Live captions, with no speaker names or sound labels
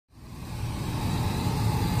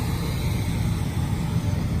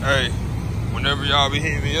Hey, whenever y'all be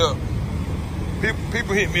hitting me up,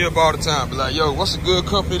 people hit me up all the time. Be like, yo, what's a good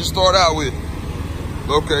company to start out with?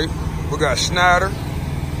 Okay, we got Schneider,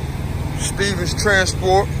 Stevens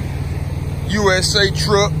Transport, USA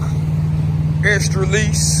Truck, Extra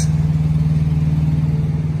Lease.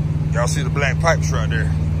 Y'all see the black pipes right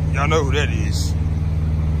there. Y'all know who that is.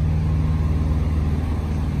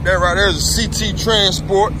 That right there is a CT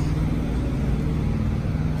Transport.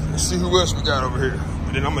 Let's see who else we got over here.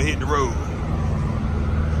 And then I'm gonna hit the road.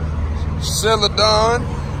 Celadon,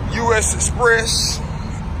 US Express.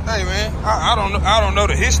 Hey man, I don't know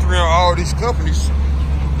the history on all these companies,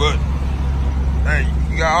 but hey,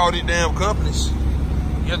 you got all these damn companies.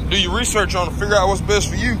 You have to do your research on to figure out what's best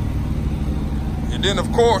for you. And then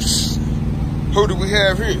of course, who do we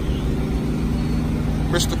have here?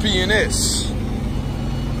 Mr. P&S.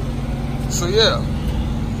 So yeah,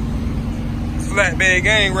 Flatbed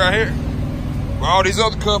gang right here. But all these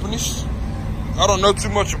other companies, I don't know too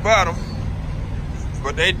much about them,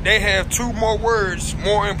 but they have two more words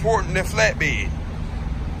more important than flatbed.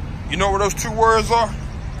 You know what those two words are?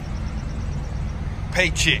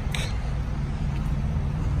 Paycheck.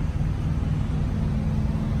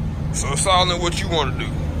 So it's all in what you want to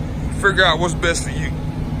do. Figure out what's best for you.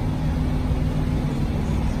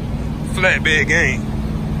 Flatbed gang.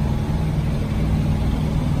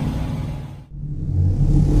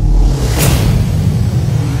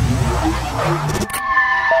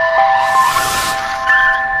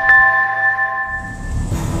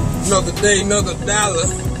 Another day, another dollar.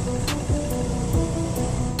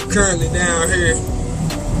 Currently down here,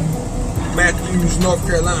 Matthews, North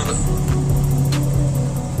Carolina.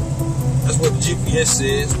 That's what the GPS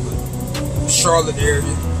says, but Charlotte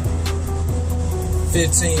area.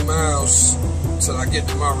 15 miles till I get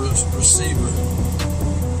to my receiver.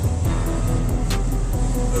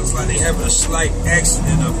 Looks like they having a slight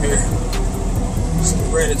accident up here. So we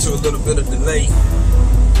ran into a little bit of delay.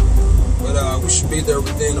 But we should be there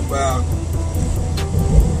within about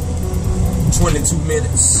 22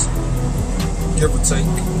 minutes, give or take.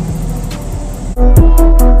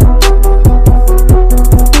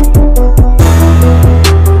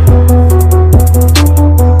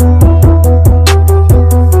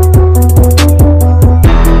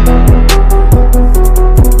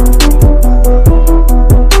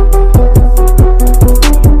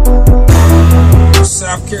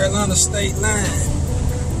 South Carolina state line.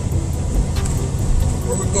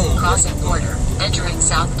 Where we going? Crossing border, entering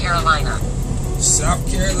South Carolina. South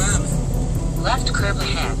Carolina. Left curb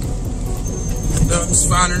ahead. Nothing's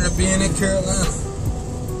finer than being in Carolina.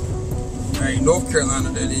 Hey, North Carolina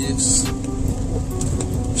that is.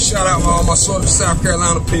 Shout out to all my South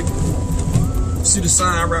Carolina people. See the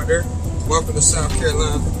sign right there? Welcome to South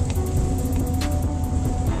Carolina.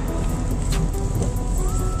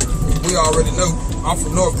 We already know I'm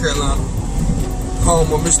from North Carolina.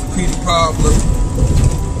 Home of Mr. Petey Pablo.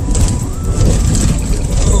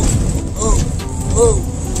 Oh,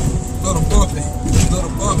 little bumpy.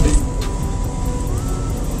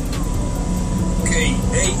 Okay,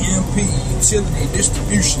 AMP Utility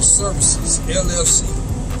Distribution Services, LLC.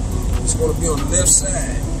 It's going to be on the left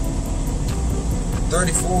side.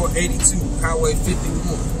 3482 Highway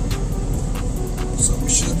 51. So we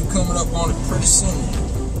should be coming up on it pretty soon.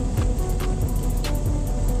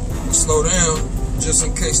 Slow down, just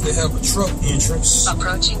in case they have a truck entrance.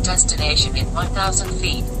 Approaching destination in 1,000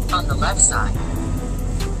 feet, on the left side.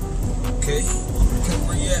 Okay,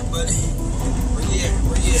 where you at, buddy? Where you at?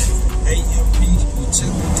 AMP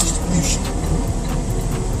Utility Distribution.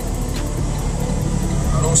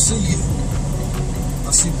 I don't see you.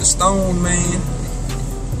 I see the Stone Man.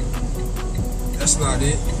 That's not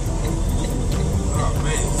it. Oh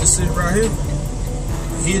man, this is it right here.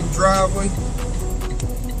 Hidden driveway.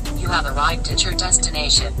 You have arrived at your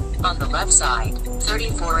destination, on the left side,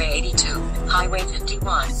 3482, Highway 51,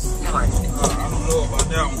 North. I don't know about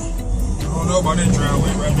that one. I don't know about that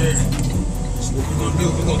driveway right there. So what we're gonna do,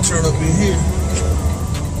 we're gonna turn up in here.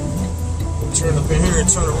 Turn up in here and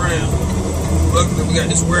turn around. Luckily we got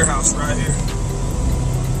this warehouse right here.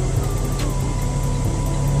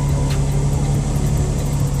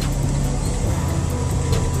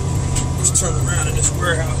 Let's turn around in this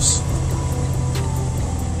warehouse.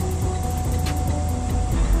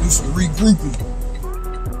 Do some regrouping.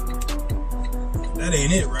 That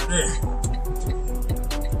ain't it right there.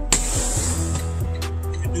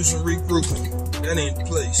 Do some regrouping. That ain't the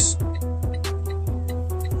place.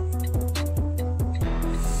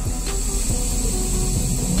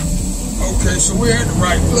 Okay, so we're at the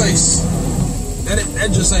right place. That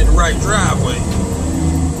just ain't the right driveway.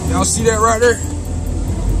 Y'all see that right there?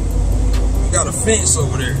 got a fence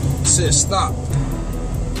over there. It says stop.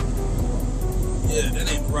 Yeah,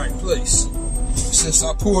 that ain't the right place. Since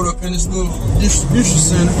I pulled up in this little distribution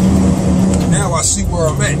center, now I see where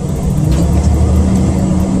I'm at.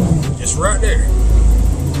 It's right there.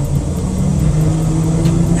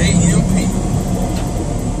 AMP.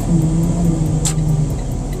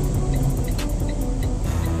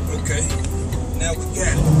 Okay, now we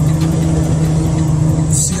got it.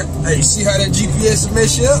 See how that GPS will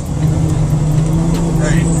mess you up?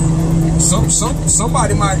 Hey,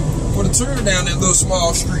 somebody might put a turn down that little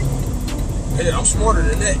small street. Hey, I'm smarter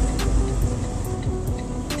than that.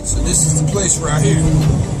 So this is the place right here.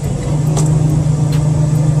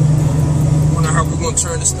 Wonder how we're gonna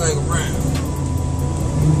turn this thing around.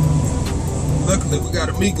 Luckily, we got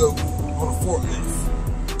Amigo on a forklift.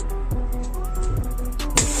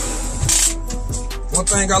 One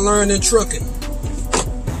thing I learned in trucking,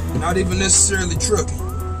 not even necessarily trucking,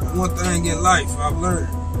 one thing in life I've learned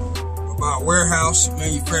about warehouse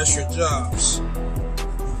manufacturing jobs.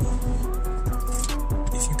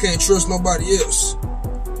 If you can't trust nobody else,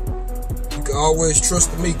 you can always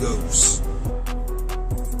trust Amigos.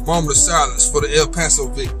 Moment of silence for the El Paso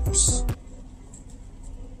victims.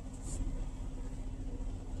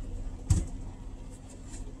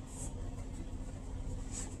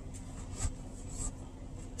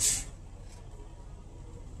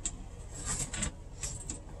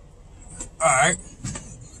 Alright,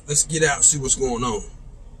 let's get out and see what's going on.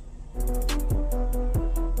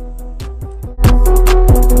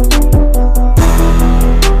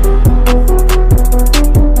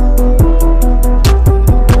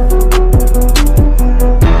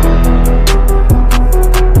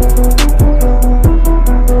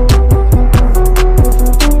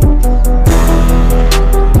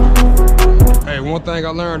 Hey, one thing I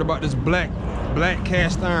learned about this black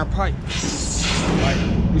cast iron pipe. Like,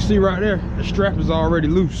 you see right there, the strap is already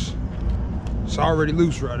loose. It's already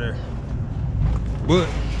loose right there. But,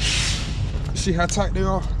 you see how tight they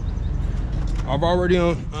are? I've already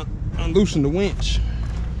unloosened the winch.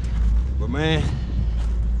 But man,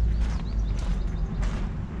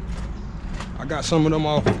 I got some of them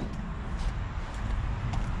off.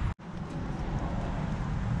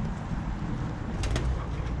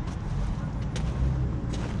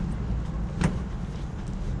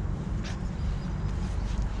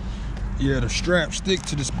 Yeah, the straps stick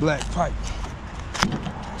to this black pipe.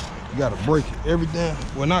 You gotta break it every time.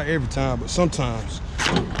 Well, not every time, but sometimes.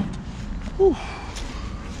 Whew.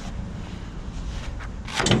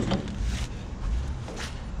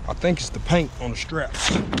 I think it's the paint on the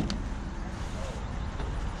straps.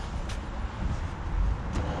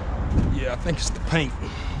 Yeah, I think it's the paint.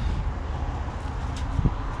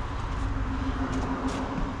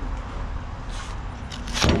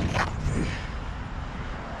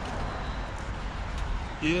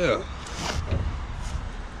 Yeah.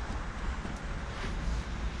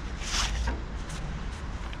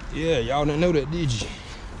 Yeah, y'all didn't know that, did you?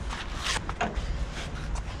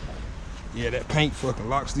 Yeah, that paint fucking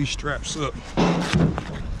locks these straps up.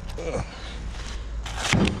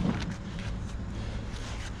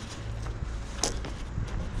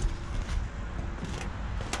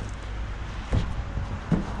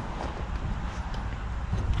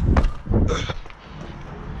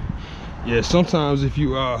 Yeah, sometimes if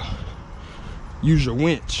you use your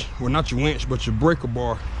winch, well, not your winch, but your breaker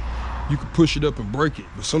bar, you can push it up and break it.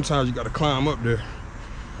 But sometimes you got to climb up there.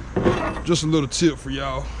 Just a little tip for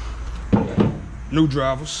y'all new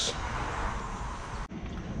drivers.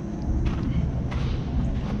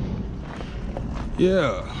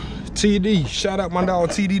 Yeah, TD. Shout out my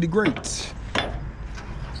dog TD the Great.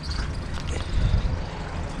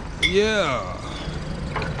 Yeah.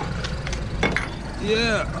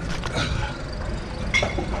 Yeah.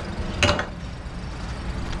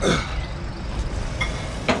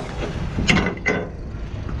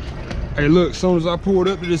 Hey, look, as soon as I pulled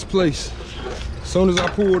up to this place, well,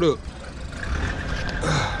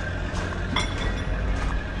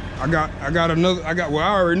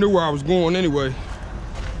 I already knew where I was going anyway,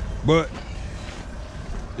 but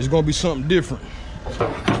it's gonna be something different.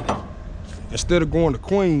 Instead of going to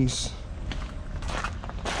Queens,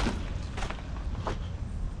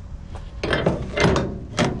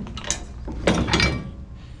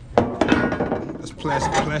 that's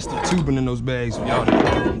plastic tubing in those bags, if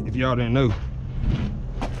y'all didn't know.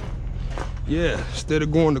 Yeah, instead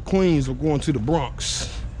of going to Queens, we're going to the Bronx.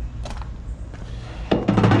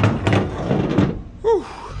 Whew.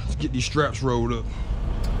 Let's get these straps rolled up.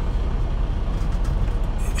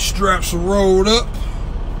 Straps are rolled up.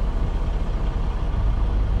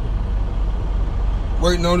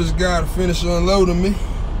 Waiting on this guy to finish unloading me.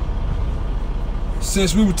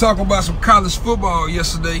 Since we were talking about some college football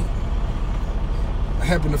yesterday, I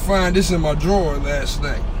happened to find this in my drawer last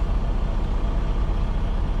night.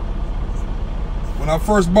 When I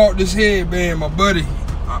first bought this headband, my buddy,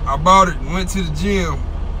 I bought it and went to the gym.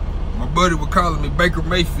 My buddy was calling me Baker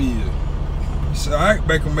Mayfield. He said, all right,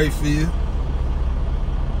 Baker Mayfield.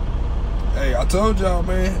 Hey, I told y'all,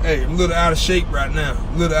 man. Hey, I'm a little out of shape right now.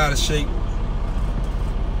 A little out of shape.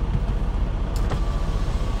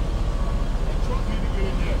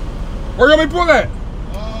 Where you want me to pull that? Yeah,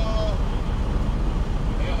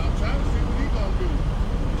 I'm trying to see what he gonna do.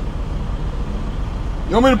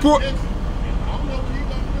 You want me to pull? I don't know what he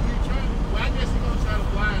gonna do. He trying to, well, I guess he's gonna try to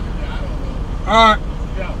blind it there. I don't know. All right.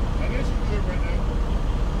 Yeah, I guess you're good right now.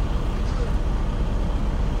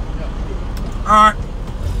 Yeah, All right.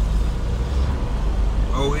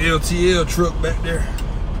 Old LTL truck back there.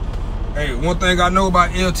 Hey, one thing I know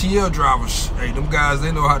about LTL drivers, hey, them guys,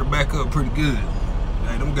 they know how to back up pretty good.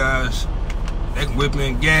 Hey, them guys, they can whip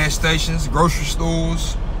in gas stations, grocery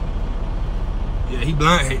stores. Yeah, he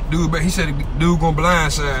blind. Hey, dude, he said dude gonna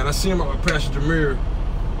blindside. I see him on my passenger mirror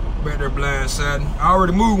back there blindsiding. I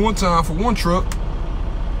already moved one time for one truck.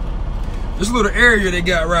 This little area they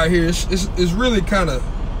got right here, it's really kind of,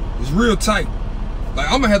 it's real tight.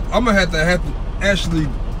 Like I'm gonna have to actually,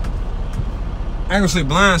 I ain't gonna say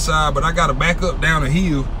blindside, but I gotta back up down a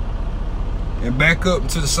hill and back up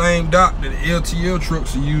into the same dock that the LTL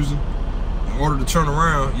trucks are using in order to turn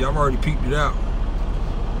around. Yeah, I've already peeped it out.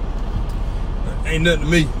 Ain't nothing to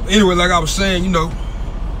me. Anyway, like I was saying, you know,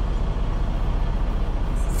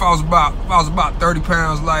 if I was about 30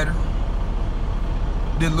 pounds lighter,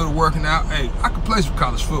 did a little working out, hey, I could play some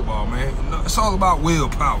college football, man. It's all about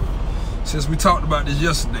willpower. Since we talked about this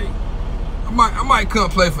yesterday, I might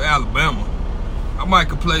come play for Alabama. I might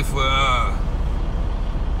could play for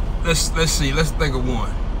let's see, let's think of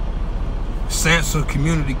one. Sansa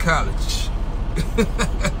Community College.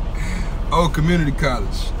 Old community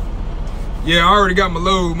college. Yeah, I already got my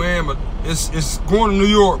load, man, but it's going to New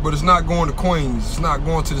York, but it's not going to Queens. It's not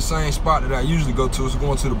going to the same spot that I usually go to. It's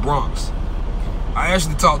going to the Bronx. I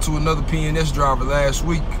actually talked to another PNS driver last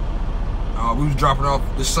week. We was dropping off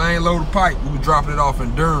the same load of pipe. We were dropping it off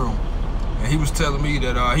in Durham, and he was telling me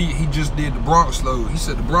that he just did the Bronx load. He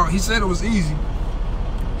said he said it was easy.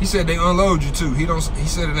 He said they unload you too. He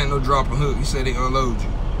said it ain't no drop and hook. He said they unload you.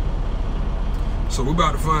 So we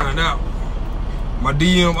about to find out. My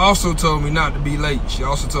DM also told me not to be late. She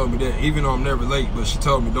also told me that, even though I'm never late, but she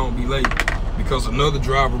told me don't be late because another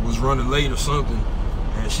driver was running late or something,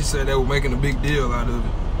 and she said they were making a big deal out of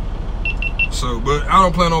it. So, but I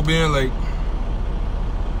don't plan on being late.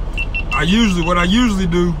 What I usually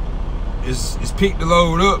do is pick the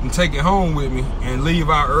load up and take it home with me and leave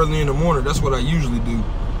out early in the morning. That's what I usually do.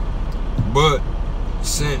 But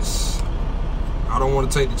since I don't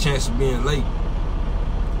want to take the chance of being late,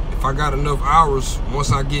 if I got enough hours,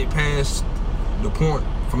 once I get past the point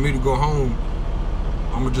for me to go home,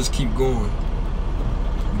 I'm gonna just keep going.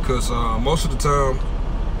 Because most of the time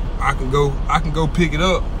I can go pick it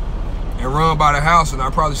up and run by the house, and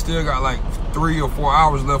I probably still got like 3 or 4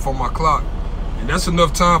 hours left on my clock. And that's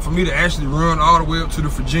enough time for me to actually run all the way up to the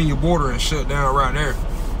Virginia border and shut down right there.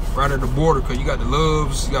 Right at the border, because you got the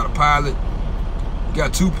Loves, you got a pilot, you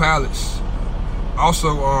got 2 pilots.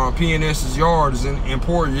 Also, PNS's yard is in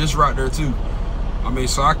Emporia, it's right there too. I mean,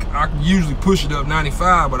 so I can usually push it up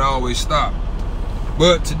 95, but I always stop.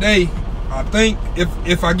 But today, I think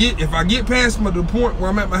if I get past the point where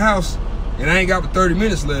I'm at my house and I ain't got but 30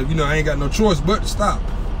 minutes left, you know, I ain't got no choice but to stop.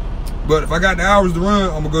 But if I got the hours to run,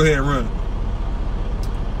 I'm gonna go ahead and run it.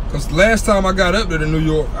 Because the last time I got up there to New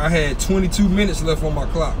York, I had 22 minutes left on my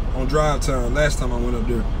clock on drive time last time I went up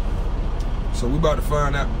there. So we about to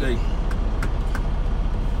find out today.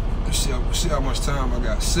 Let's see how much time I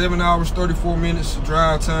got. 7 hours, 34 minutes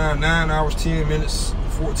drive time, 9 hours, 10 minutes,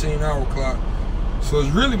 14-hour clock. So it's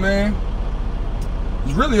really, man,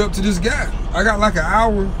 it's really up to this guy. I got like an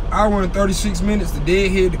hour and 36 minutes to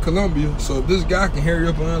deadhead to Columbia. So if this guy can hurry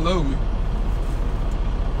up and unload me,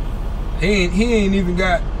 he ain't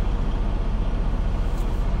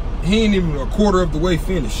even a quarter of the way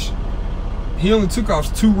finished. He only took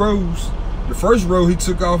off 2 rows. The first row he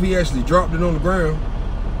took off, he actually dropped it on the ground.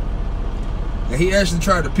 And he actually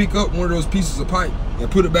tried to pick up one of those pieces of pipe and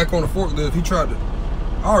put it back on the forklift. He tried to,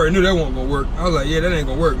 I already knew that wasn't gonna work. I was like, yeah, that ain't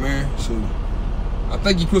gonna work, man. So I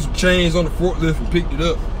think he put some chains on the forklift and picked it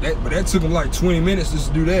up. But that took him like 20 minutes just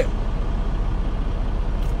to do that.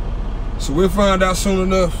 So we'll find out soon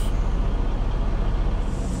enough.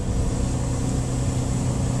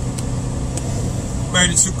 Made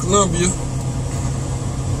it to Columbia.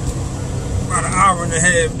 About an hour and a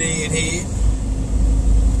half deadhead.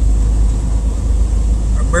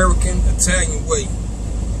 American Italian Way.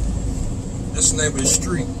 That's the name of the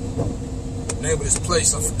street. The name of this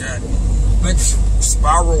place, I forgot. I think it's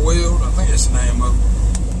Spiral Weld. I think that's the name of it.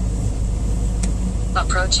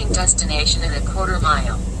 Approaching destination in a quarter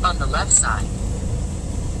mile, on the left side.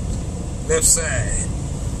 Left side.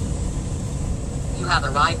 You have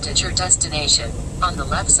arrived at your destination, on the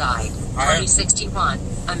left side, 3061,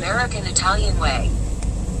 American Italian Way.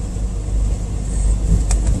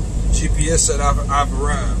 GPS said I've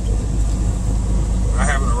arrived. I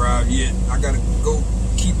haven't arrived yet. I gotta go,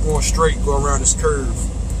 keep going straight, go around this curve.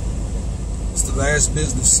 It's the last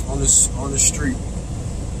business on this street.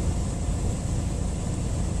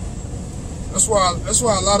 That's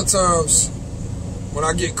why a lot of times when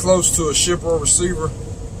I get close to a shipper or receiver,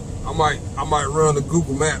 I might run the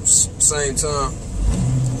Google Maps at the same time.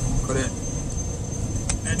 Cause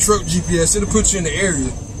that truck GPS, it'll put you in the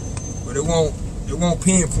area, but it won't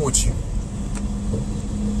pinpoint you.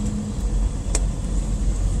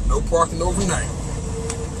 No parking overnight.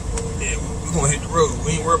 Yeah, we're gonna hit the road.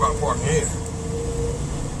 We ain't worried about parking here.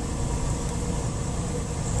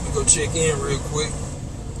 Let me go check in real quick.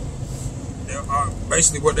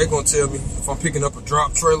 Basically what they're gonna tell me if I'm picking up a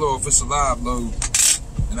drop trailer or if it's a live load.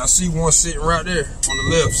 And I see one sitting right there on the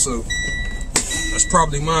left, so that's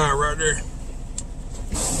probably mine right there.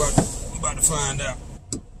 I'm about to find out.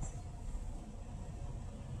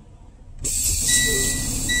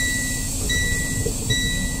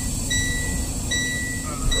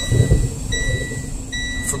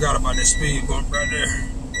 Forgot about that speed bump right there.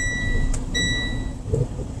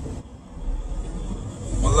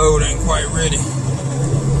 My load ain't quite ready.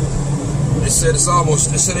 They said it's almost,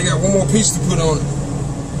 they said they got one more piece to put on it.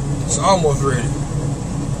 It's almost ready.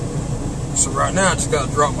 So right now I just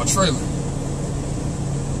gotta drop my trailer.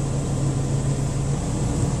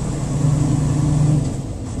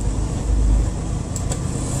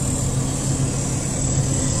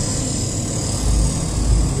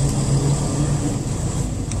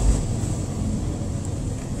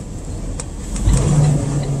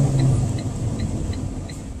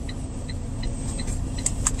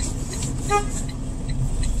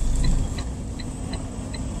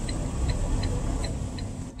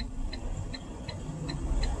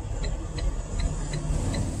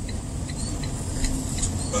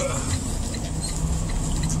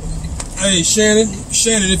 Hey Shannon,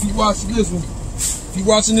 if you watching this one, if you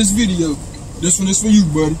watching this video, this one is for you,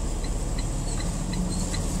 buddy.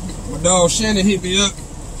 My dog Shannon hit me up,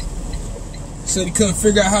 said he couldn't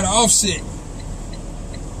figure out how to offset.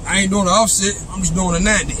 I ain't doing the offset, I'm just doing a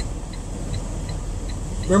 90.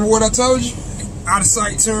 Remember what I told you? Out of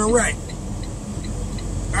sight, turn right.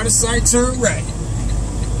 Out of sight, turn right.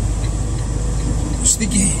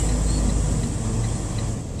 Stick your hand.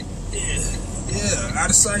 Yeah, out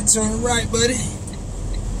of sight, turn right, buddy.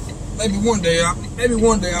 Maybe one day I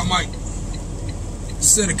might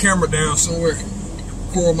set a camera down somewhere and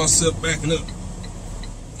record myself backing up.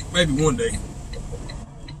 Maybe one day.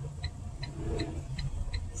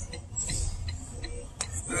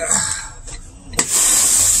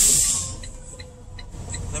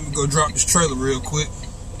 Let me go drop this trailer real quick.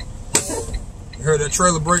 You heard that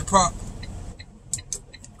trailer brake pop?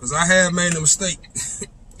 Because I have made a mistake.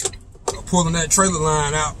 Pulling that trailer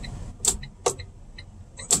line out.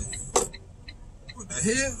 What the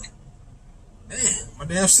hell? Damn, my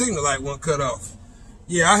damn signal light wasn't cut off.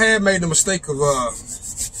 Yeah, I had made the mistake of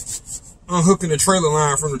unhooking the trailer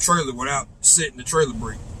line from the trailer without setting the trailer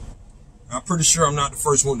brake. I'm pretty sure I'm not the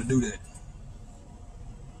first one to do that.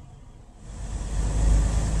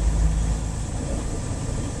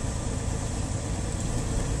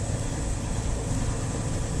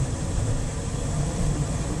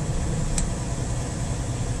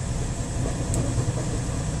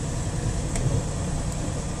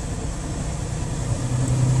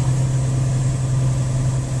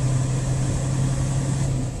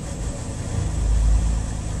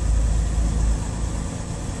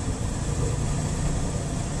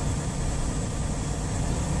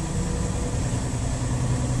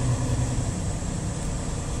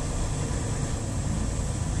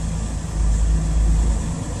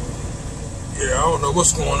 Yeah, I don't know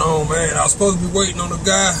what's going on, man. I was supposed to be waiting on a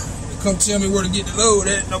guy to come tell me where to get the load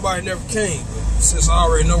at. Nobody never came. But since I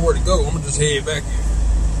already know where to go, I'm going to just head back here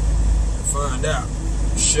and find out.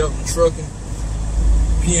 Shelton Trucking,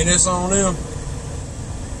 P&S on them.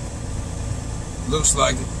 Looks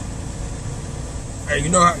like it. Hey, you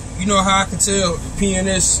know how I can tell if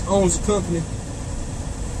P&S owns the company?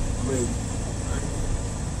 I mean,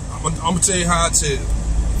 I'm going to tell you how I tell.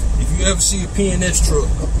 If you ever see a P&S truck,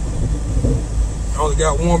 I only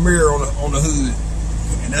got one mirror on the hood.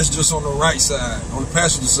 And that's just on the right side, on the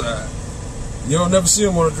passenger side. You don't never see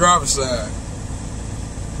him on the driver's side.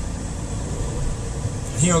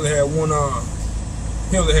 He only had one.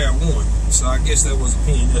 So I guess that was a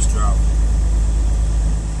P&S driver.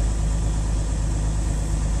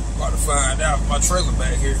 About to find out. My trailer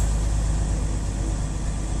back here.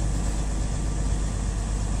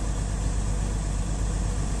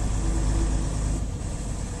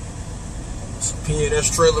 It's a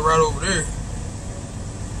P&S trailer right over there.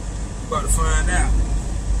 About to find out.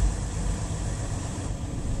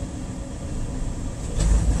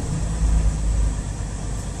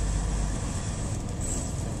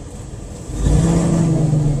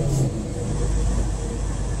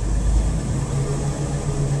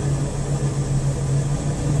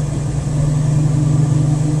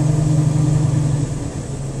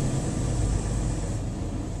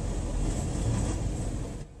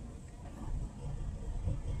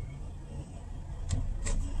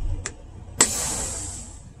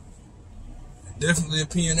 Definitely a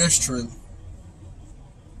P&S trailer.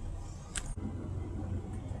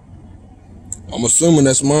 I'm assuming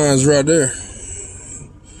that's mine's right there.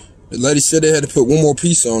 The lady said they had to put one more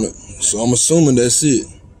piece on it, so I'm assuming that's it.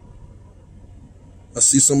 I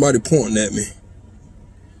see somebody pointing at me.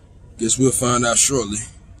 Guess we'll find out shortly.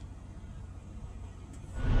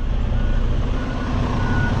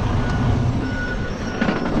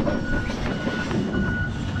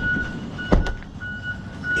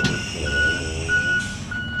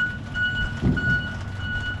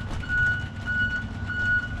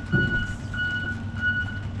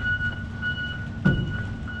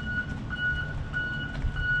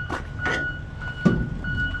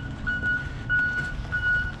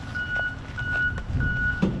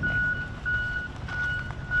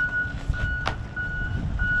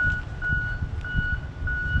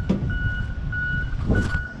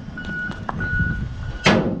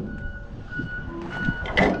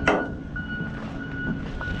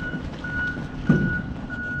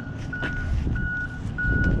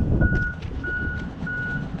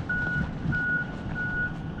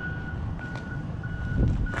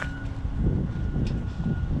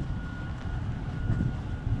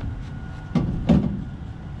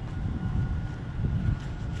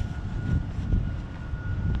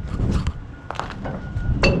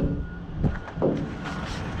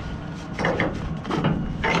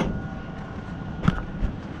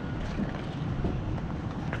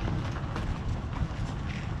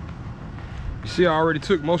 See, I already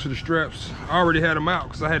took most of the straps. I already had them out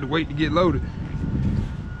because I had to wait to get loaded.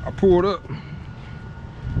 I pulled up.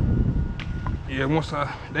 Yeah,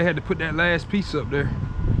 they had to put that last piece up there.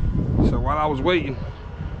 So while I was waiting,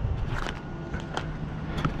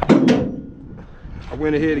 I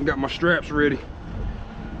went ahead and got my straps ready.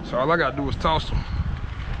 So all I gotta do is toss them.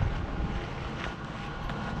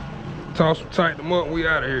 Toss them, tighten them up, and we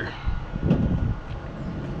out of here.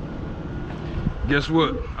 Guess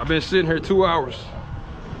what? I've been sitting here 2 hours.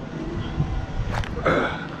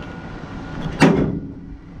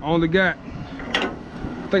 Only got,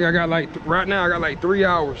 I think I got like, right now I got like 3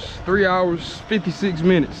 hours. 3 hours, 56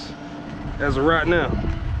 minutes as of right now.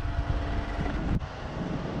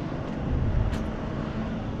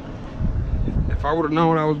 If I would have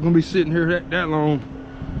known I was gonna be sitting here that long,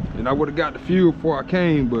 then I would have got the fuel before I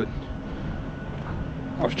came, but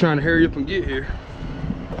I was trying to hurry up and get here.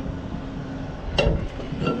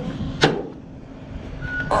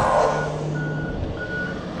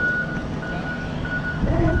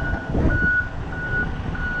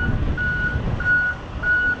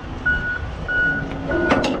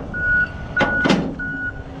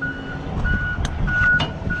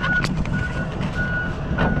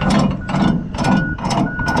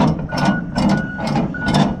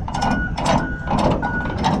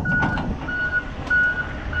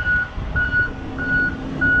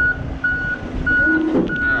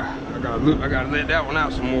 I gotta let that one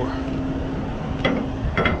out some more.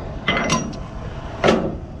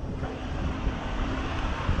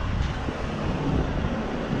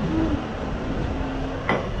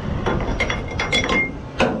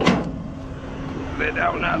 Let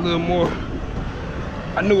that one out a little more.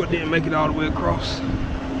 I knew it didn't make it all the way across.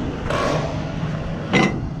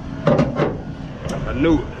 I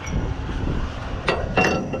knew it.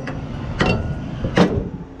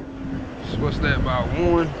 So what's that, about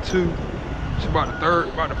 1, 2? It's about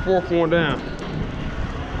the fourth one down.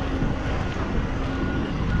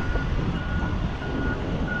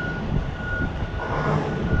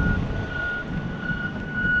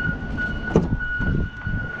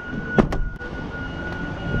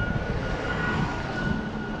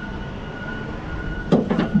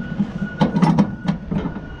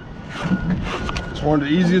 It's one of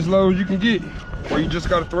the easiest loads you can get, where you just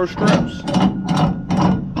gotta throw straps.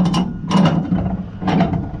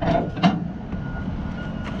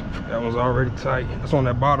 That one's already tight. That's on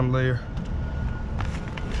that bottom layer.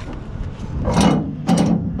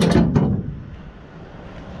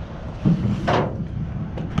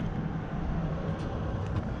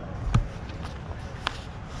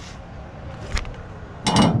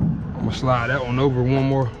 I'm gonna slide that one over one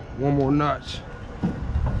more notch.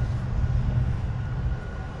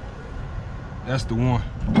 That's the one.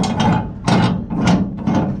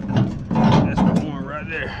 That's the one right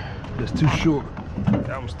there. That's too short.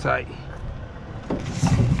 That one's tight.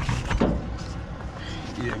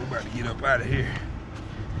 Yeah, we're about to get up out of here.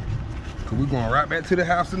 Cause we're going right back to the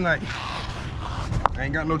house tonight. I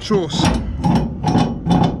ain't got no choice.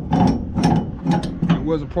 It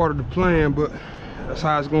wasn't part of the plan, but that's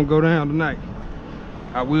how it's gonna go down tonight.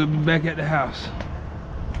 I will be back at the house.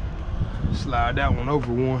 Slide that one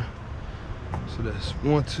over one. So that's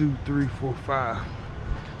 1, 2, 3, 4, 5.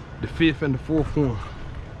 The fifth and the fourth one.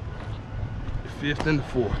 The fifth and the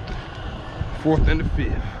fourth. Fourth and the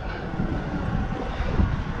fifth.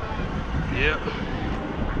 Yep.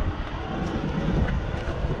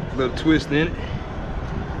 A little twist in it.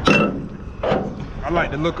 I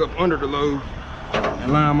like to look up under the load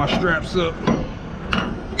and line my straps up.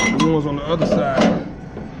 The ones on the other side.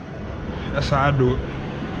 That's how I do it.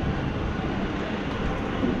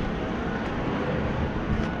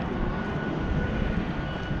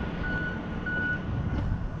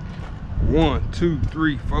 One, 2,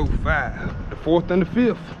 3, 4, 5. The fourth and the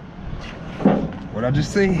fifth. What I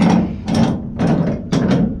just said.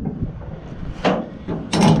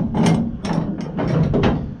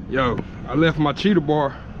 Yo, I left my cheetah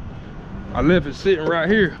bar. I left it sitting right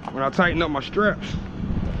here when I tightened up my straps.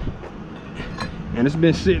 And it's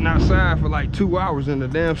been sitting outside for like 2 hours in the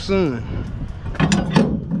damn sun.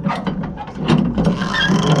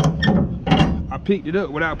 I picked it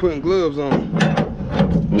up without putting gloves on.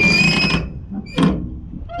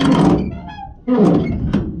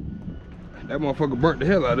 That motherfucker burnt the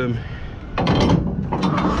hell out of me.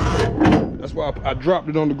 That's why I dropped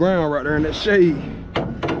it on the ground right there in that shade.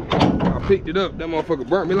 I picked it up, that motherfucker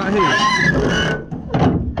burnt me like hell.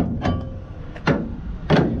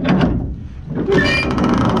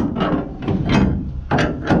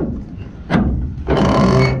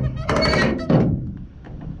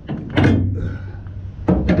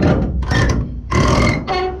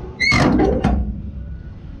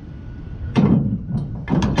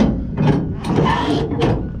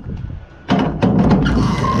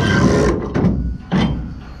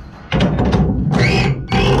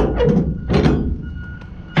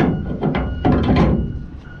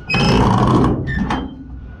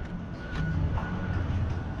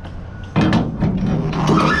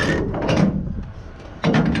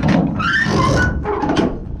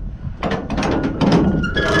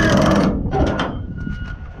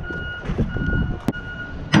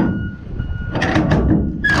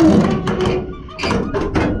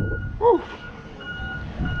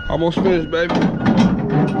 Almost finished, baby.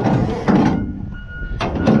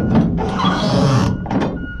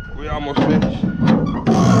 We almost finished.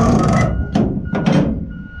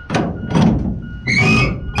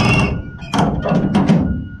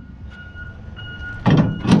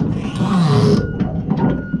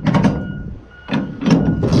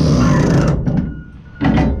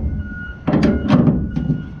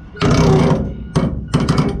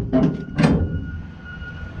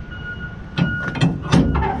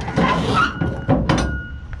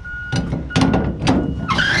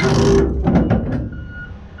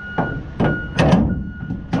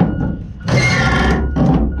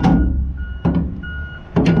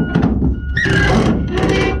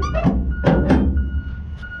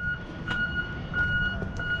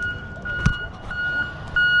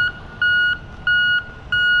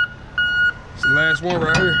 Last one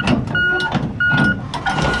right here.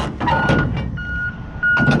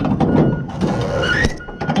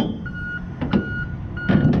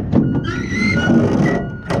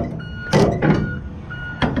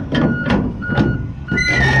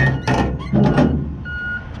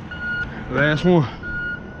 Last one.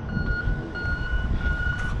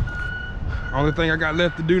 Only thing I got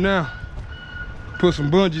left to do now, put some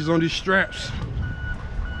bungees on these straps.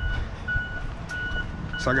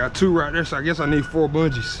 So I got 2 right there, so I guess I need 4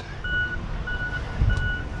 bungees.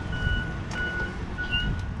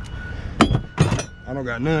 I don't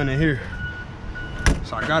got none in here.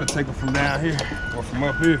 So I gotta take them from down here or from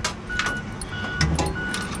up here.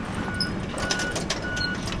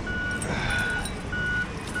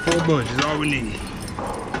 Four bungees, all we need.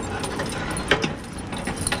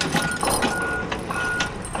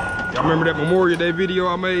 Remember that Memorial Day video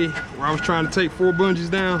I made where I was trying to take 4 bungees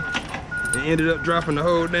down and ended up dropping the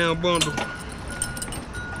whole damn bundle?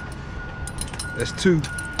 That's 2.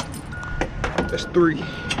 That's 3.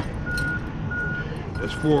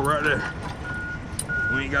 That's 4 right there.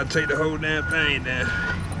 We ain't gotta take the whole damn thing down.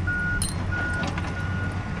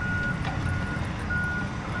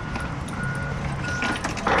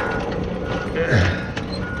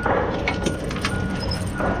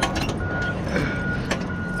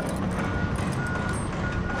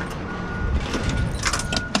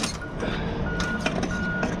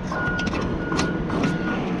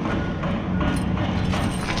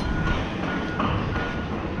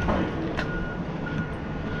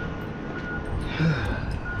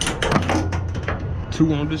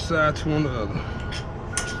 Two on this side, 2 on the other.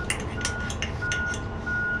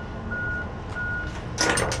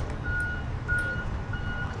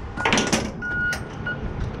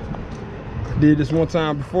 I did this one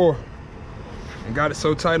time before and got it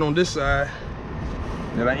so tight on this side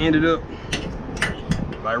that I ended up,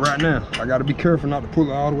 like right now, I gotta be careful not to pull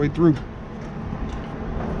it all the way through.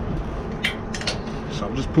 So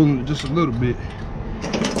I'm just pulling it just a little bit.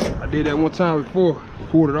 I did that one time before,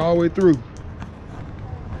 pulled it all the way through.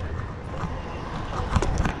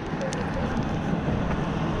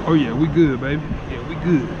 Oh yeah, we good, baby. Yeah, we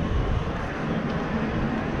good.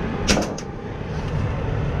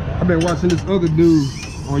 I've been watching this other dude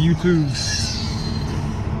on YouTube.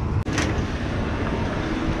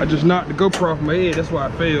 I just knocked the GoPro off my head, that's why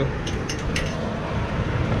I failed.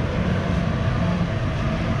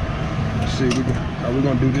 Let's see how we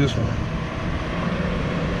gonna do this one.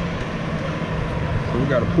 So we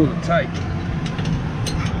gotta pull it tight.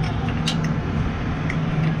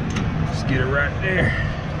 Let's get it right there.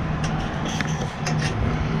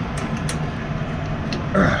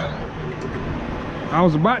 I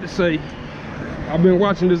was about to say, I've been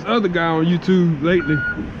watching this other guy on YouTube lately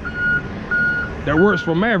that works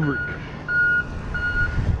for Maverick.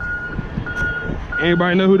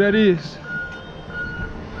 Anybody know who that is?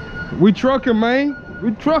 We trucking, man.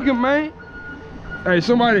 We trucking, man. Hey,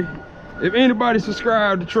 somebody, if anybody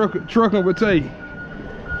subscribed to Trucking with Tay,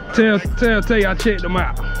 tell Tay I checked them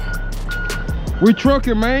out. We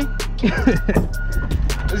trucking, man.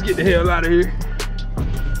 Let's get the hell out of here.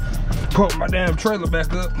 Pump my damn trailer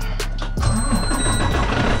back up.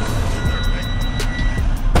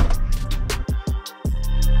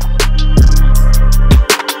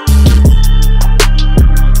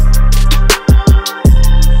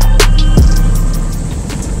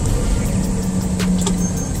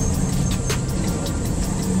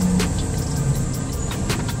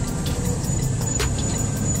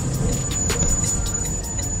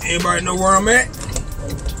 Anybody know where I'm at?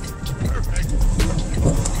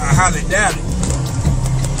 I highly doubt it.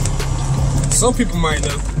 Some people might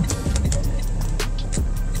know.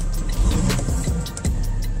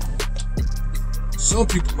 Some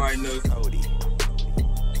people might know.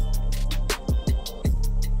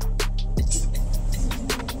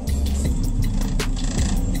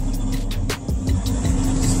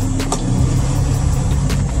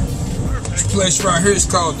 This place right here is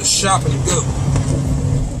called the Shop and Go.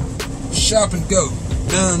 Shop and Go,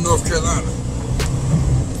 Dunn, North Carolina.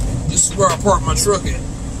 This is where I park my truck at.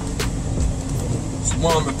 It's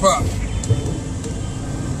mom and pop.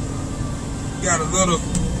 Got a little,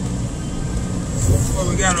 what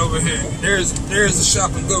we got over here? There's the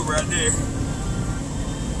Shop and Go right there.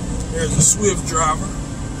 There's a Swift driver.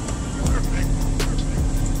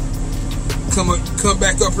 Come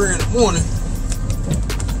back up here in the morning,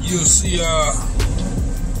 you'll see a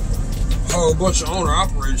whole bunch of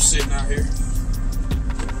owner-operators sitting out here.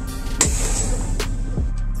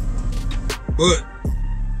 But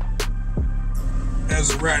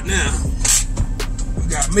as of right now, we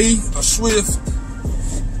got me, a Swift,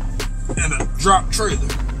 and a drop trailer.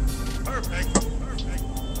 Perfect.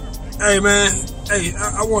 Hey man, hey,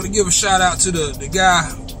 I want to give a shout out to the guy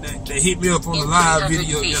that hit me up on the live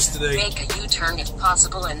video yesterday. Make a U-turn if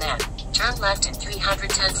possible and then turn left in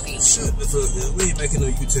 310 feet. Shut the fuck up, we ain't making no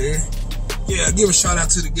U-turn. Yeah, give a shout out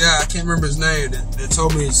to the guy, I can't remember his name, that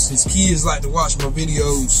told me his kids like to watch my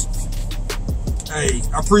videos. Hey,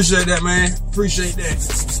 I appreciate that, man. Appreciate that.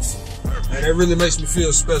 And that really makes me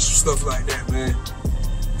feel special, stuff like that, man.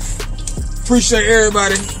 Appreciate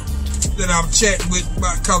everybody that I was chatting with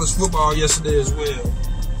about college football yesterday as well.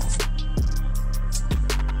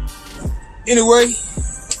 Anyway,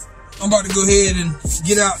 I'm about to go ahead and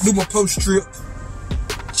get out, do my post trip,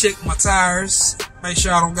 check my tires, make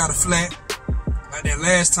sure I don't got a flat. Like that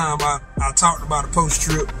last time I talked about a post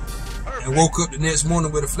trip and woke up the next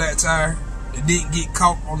morning with a flat tire that didn't get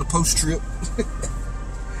caught on the post trip.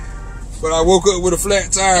 But I woke up with a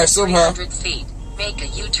flat tire somehow. 300 feet. Make a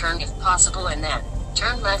U-turn if possible and then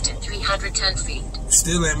turn left at 310 feet.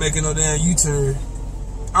 Still ain't making no damn U-turn.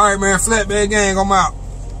 Alright, man. Flatbed gang, I'm out.